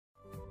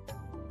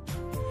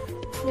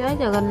जय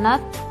जगन्नाथ।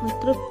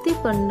 तृप्ति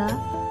पंडा।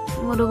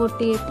 मोर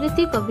गोटे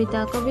प्रीति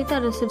कविता।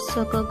 कवितार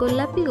शीर्षक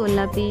गोलापी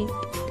गोलापी।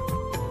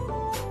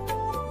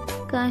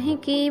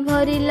 काहींकि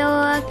भरिल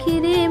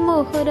आखिरे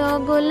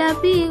मोहर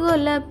गोलापी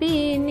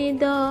गोलापी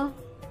निद,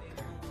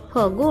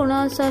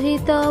 फगुण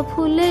सहित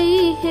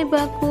फुलेई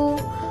हेबाकू,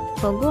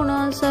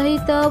 फगुण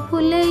सहित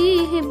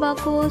फुलेई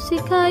हेबाकू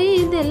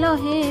शिखाई देल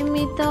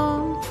हेमित।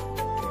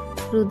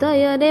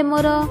 हृदय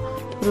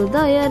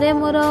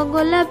मोर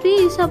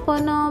गोलापी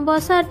सपन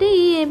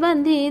बसाटी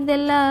बांधी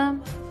देला।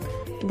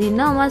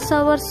 दिन मास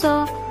वर्ष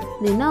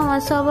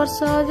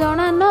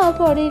जना न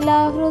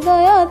पड़िला,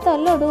 हृदय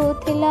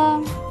तलड़ू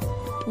थिला।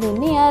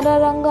 दुनियार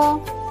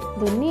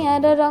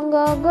रंग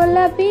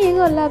गोलापी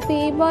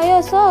गोलापी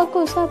बयस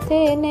को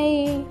साथे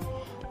नहीं।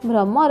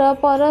 भ्रमर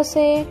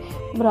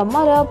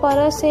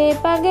परसे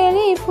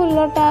पागेली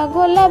फुलटा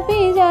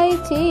गोलापी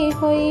जाइछि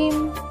होई।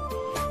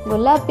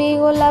 गोलापी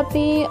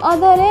गोलापी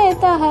अधरे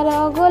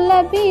ताहार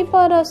गोलापी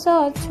परस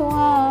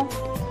छुआ।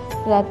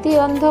 राति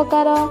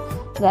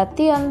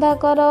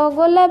अंधकार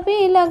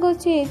गोलापी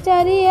लगुछि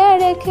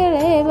चारिआडे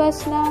खेले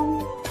बास्ना।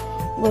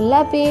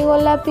 गोलापी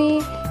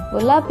गोलापी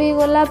गोलापी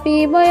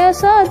गोलापी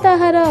बयस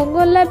ताहार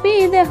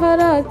गोलापी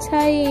देहर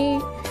छाई।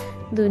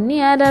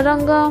 दुनियार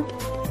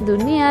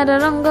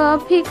रंग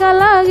फिका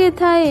लगी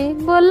थाए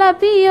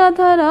गोलापी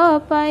अधर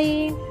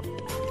पाई।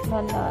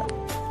 धन्यवाद।